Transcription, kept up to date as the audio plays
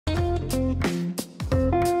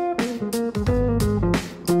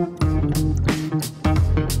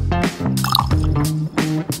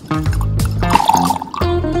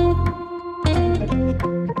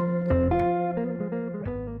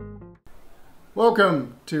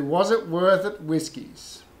Welcome to Was It Worth It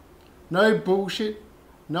Whiskies. No bullshit,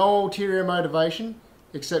 no ulterior motivation,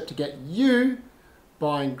 except to get you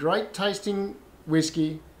buying great tasting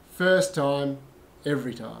whiskey first time,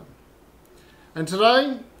 every time. And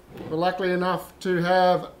today, we're lucky enough to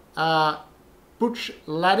have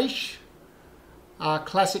Bruichladdich,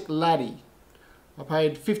 classic Laddie. I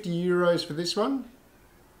paid €50 for this one.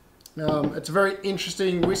 It's a very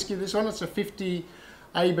interesting whiskey, this one. It's a 50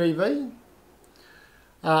 ABV.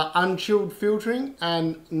 Unchilled filtering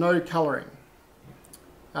and no colouring.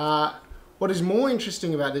 What is more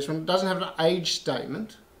interesting about this one, it doesn't have an age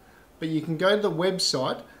statement, but you can go to the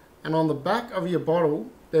website and on the back of your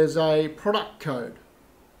bottle there's a product code.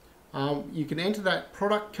 You can enter that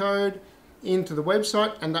product code into the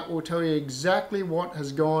website and that will tell you exactly what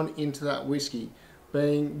has gone into that whiskey,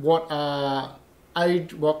 being what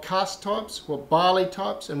age, what cask types, what barley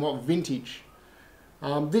types and what vintage.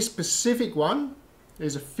 This specific one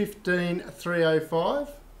is a 15305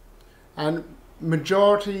 and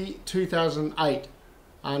majority 2008,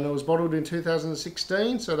 and it was bottled in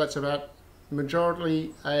 2016, so that's about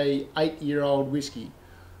majority a 8-year-old whiskey.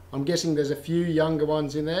 I'm guessing there's a few younger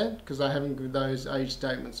ones in there because I haven't got those age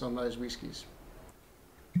statements on those whiskies.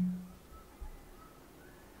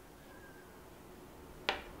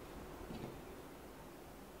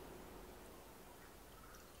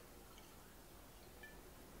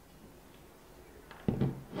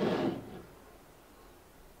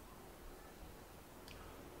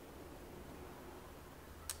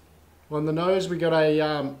 On the nose we got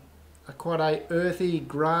a quite a earthy,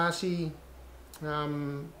 grassy,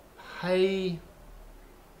 hay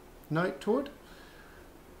note to it.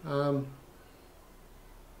 A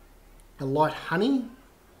light honey.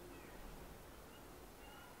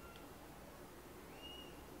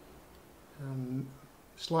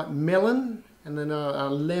 Slight melon, and then a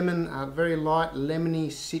lemon, a very light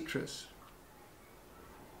lemony citrus.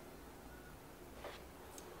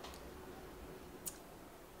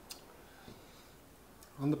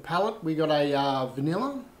 On the palate we got a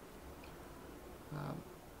vanilla,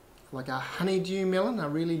 like a honeydew melon, a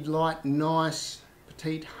really light, nice,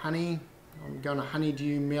 petite honey. I'm going a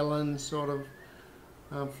honeydew melon sort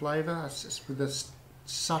of flavour, it's just with a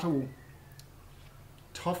subtle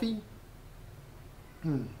toffee.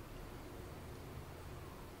 And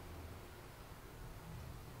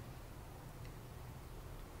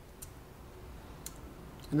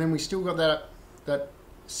then we still got that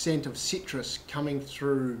scent of citrus coming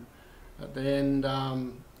through at the end,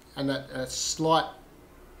 and that slight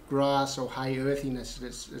grass or hay earthiness.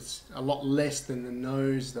 It's a lot less than the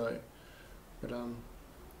nose though, but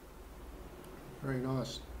very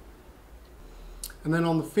nice. And then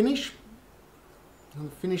on the finish, on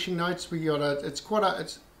the finishing notes, we got it's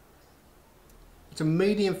a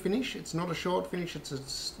medium finish. It's not a short finish.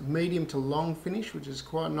 It's a medium to long finish, which is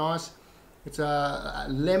quite nice. It's a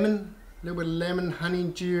lemon. A little bit of lemon,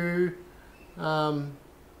 honeydew, yeah,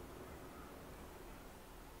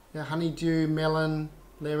 honeydew, melon,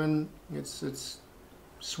 lemon. It's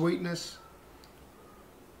sweetness,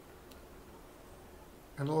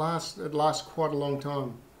 and it lasts quite a long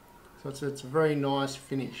time. So it's a very nice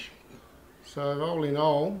finish. So all in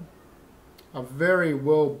all, a very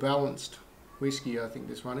well balanced whiskey, I think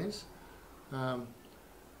this one is.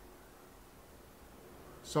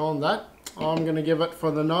 So on that, I'm going to give it, for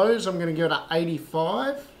the nose, I'm going to give it an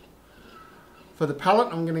 85. For the palate,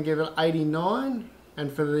 I'm going to give it 89.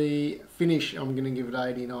 And for the finish, I'm going to give it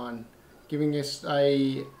 89. Giving us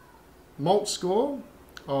a malt score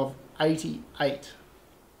of 88.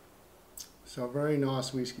 So a very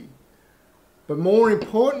nice whiskey. But more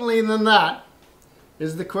importantly than that,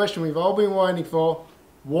 is the question we've all been waiting for: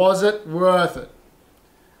 was it worth it?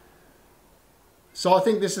 So I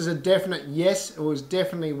think this is a definite yes, it was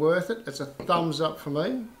definitely worth it. It's a thumbs up for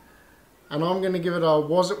me. And I'm going to give it a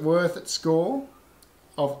was it worth it score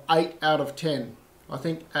of 8 out of 10. I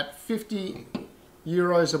think at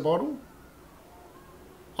 €50 a bottle,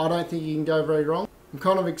 I don't think you can go very wrong. I'm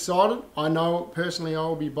kind of excited. I know personally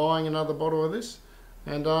I'll be buying another bottle of this.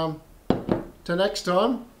 And till next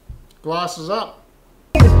time, glasses up.